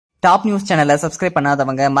Top news சேனலை subscribe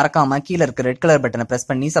பண்ணாதவங்க மறக்காம கீழ இருக்க ரெட் கலர் பட்டனை பிரஸ்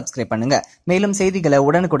பண்ணி சப்ஸ்கிரைப் பண்ணுங்க. மேலும் செய்திகளை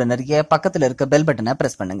உடனுக்குடன் அறிய பக்கத்துல இருக்க பெல் பட்டனை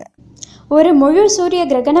பிரஸ் பண்ணுங்க. ஒரு முழு சூரிய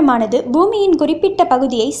கிரகணமானது பூமியின் குறிப்பிட்ட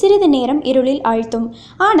பகுதியை சிறிது நேரம் இருளில் ஆழ்த்தும்.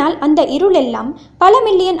 ஆனால் அந்த இருளெல்லாம் பல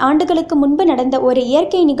மில்லியன் ஆண்டுகளுக்கு முன்பு நடந்த ஒரு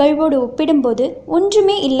இயற்கை நிகழ்வோடு ஒப்பிடும்போது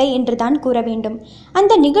ஒன்றுமே இல்லை என்றுதான் கூற வேண்டும்.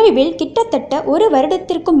 அந்த நிகழ்வில் கிட்டத்தட்ட ஒரு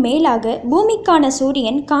வருடத்திற்கும் மேலாக பூமிக்கான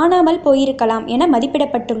சூரியன் காணாமல் போயிருக்கலாம் என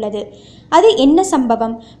மதிப்பிடப்பட்டுள்ளது. அது என்ன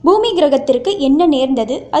சம்பவம், பூமி கிரகத்திற்கு என்ன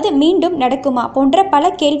நேர்ந்தது, அது மீண்டும் நடக்குமா போன்ற பல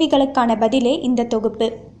கேள்விகளுக்கான பதிலே இந்த தொகுப்பு.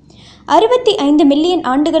 65 மில்லியன்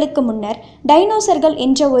ஆண்டுகளுக்கு முன்னர் டைனோசர்கள்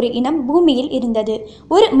என்ற ஒரு இனம் பூமியில் இருந்தது.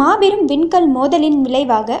 ஒரு மாபெரும் விண்கல் மோதலின்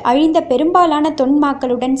விளைவாக அழிந்த பெரும்பாலான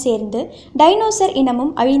தொன்மாக்களுடன் சேர்ந்து டைனோசர்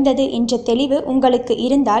இனமும் அழிந்தது என்ற தெளிவு உங்களுக்கு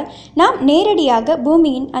இருந்தால் நாம் நேரடியாக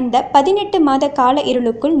பூமியின் அந்த 18 மாத கால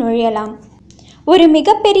இருளுக்குள் நுழையலாம். ஒரு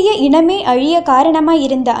மிகப்பெரிய இனமே அழிய காரணமாய்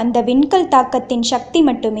இருந்த அந்த விண்கல் தாக்கத்தின் சக்தி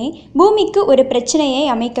மட்டுமே பூமிக்கு ஒரு பிரச்சனையை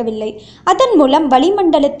அமைக்கவில்லை. அதன் மூலம்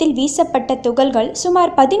வளிமண்டலத்தில் வீசப்பட்ட துகள்கள்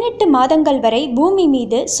சுமார் 18 மாதங்கள் வரை பூமி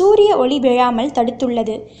மீது சூரிய ஒளி விழாமல்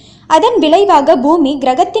தடுத்துள்ளது. அதன் விளைவாக பூமி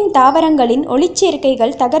கிரகத்தின் தாவரங்களின்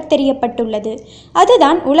ஒளிச்சேர்க்கைகள் தகர்த்தெறியப்பட்டுள்ளது.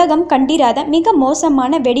 அதுதான் உலகம் கண்டிராத மிக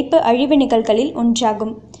மோசமான வெடிப்பு அழிவு நிகழ்களில்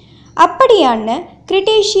ஒன்றாகும். அப்படியான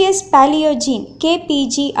கிரிட்டேஷியஸ் பாலியோஜீன்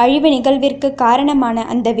KPG அழிவு நிகழ்விற்கு காரணமான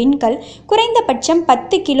அந்த விண்கல் குறைந்தபட்சம்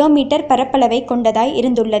 10 கிலோமீட்டர் பரப்பளவை கொண்டதாய்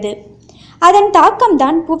இருந்துள்ளது. அதன்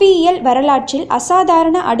தாக்கம்தான் புவியியல் வரலாற்றில்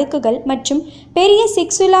அசாதாரண அடுக்குகள் மற்றும் பெரிய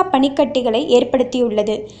சிக்ஸுலா பனிக்கட்டிகளை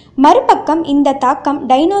ஏற்படுத்தியுள்ளது. மறுபக்கம் இந்த தாக்கம்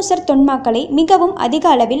டைனோசர் தொன்மாக்களை மிகவும் அதிக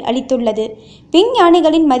அளவில் அளித்துள்ளது.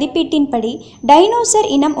 விஞ்ஞானிகளின் மதிப்பீட்டின்படி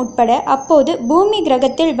டைனோசர் இனம் உட்பட அப்போது பூமி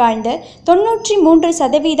கிரகத்தில் வாழ்ந்த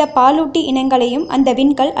 93% பாலூட்டி இனங்களையும் அந்த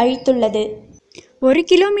விண்கல் அழித்துள்ளது. 1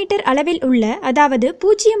 கிலோமீட்டர் அளவில் உள்ள, அதாவது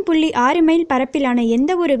 0.6 மைல் பரப்பிலான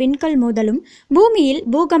எந்த ஒரு விண்கல் மோதலும் பூமியில்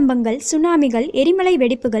பூகம்பங்கள், சுனாமிகள், எரிமலை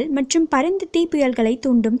வெடிப்புகள் மற்றும் பரந்த தீப்புயல்களை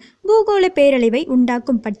தூண்டும் பூகோள பேரழிவை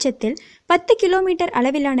உண்டாக்கும் பட்சத்தில் 10 கிலோமீட்டர்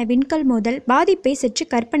அளவிலான விண்கல் மோதல் பாதிப்பை சற்று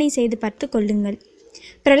கற்பனை செய்து பார்த்து கொள்ளுங்கள்.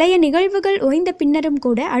 பிரளய நிகழ்வுகள் ஓய்ந்த பின்னரும்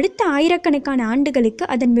கூட அடுத்த ஆயிரக்கணக்கான ஆண்டுகளுக்கு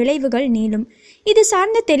அதன் விளைவுகள் நீளும். இது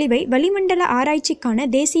சார்ந்த தெளிவை வளிமண்டல ஆராய்ச்சிக்கான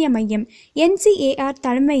தேசிய மையம் NCAR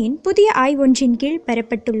தலைமையின் புதிய ஆய்வொன்றின் கீழ்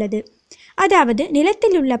பெறப்பட்டுள்ளது. அதாவது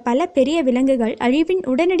நிலத்தில் உள்ள பல பெரிய விலங்குகள் அழிவின்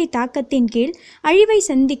உடனடி தாக்கத்தின் கீழ் அழிவை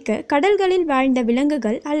சந்திக்க கடல்களில் வாழ்ந்த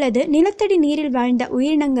விலங்குகள் அல்லது நிலத்தடி நீரில் வாழ்ந்த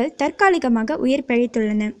உயிரினங்கள் தற்காலிகமாக உயிர்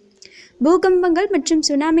பிழைத்துள்ளன. பூகம்பங்கள் மற்றும்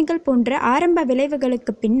சுனாமிகள் போன்ற ஆரம்ப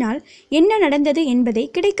விளைவுகளுக்கு பின்னால் என்ன நடந்தது என்பதை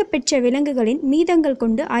கிடைக்கப்பெற்ற விலங்குகளின் மீதங்கள்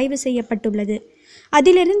கொண்டு ஆய்வு செய்யப்பட்டுள்ளது.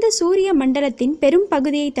 அதிலிருந்து சூரிய மண்டலத்தின் பெரும்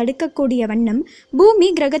பகுதியை தடுக்கக்கூடிய வண்ணம்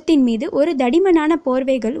பூமி கிரகத்தின் மீது ஒரு தடிமனான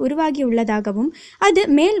போர்வைகள் உருவாகியுள்ளதாகவும் அது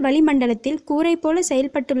மேல் வளிமண்டலத்தில் கூரை போல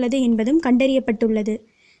செயல்பட்டுள்ளது என்பதும் கண்டறியப்பட்டுள்ளது.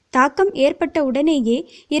 தாக்கம் ஏற்பட்ட உடனேயே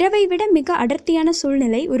இரவை விட மிக அடர்த்தியான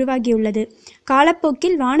சூழ்நிலை உருவாகியுள்ளது.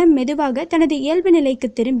 காலப்போக்கில் வானம் மெதுவாக தனது இயல்பு நிலைக்கு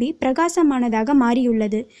திரும்பி பிரகாசமானதாக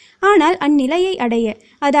மாறியுள்ளது. ஆனால் அந்நிலையை அடைய,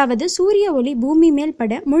 அதாவது சூரிய ஒளி பூமி மேல்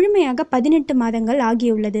பட முழுமையாக 18 மாதங்கள்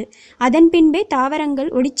ஆகியுள்ளது. அதன் பின்பே தாவரங்கள்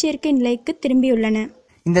ஒளிச்சேர்க்கை நிலைக்கு திரும்பியுள்ளன.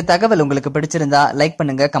 இந்த தகவல் உங்களுக்கு பிடிச்சிருந்தா லைக்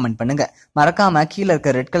பண்ணுங்க, கமெண்ட் பண்ணுங்க. மறக்காம கீழ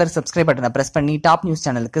இருக்க ரெட் கலர் சப்ஸ்கிரைப் பட்டனை பிரஸ் பண்ணி டாப் நியூஸ்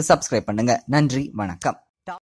சேனலுக்கு சப்ஸ்கிரைப் பண்ணுங்க. நன்றி, வணக்கம்.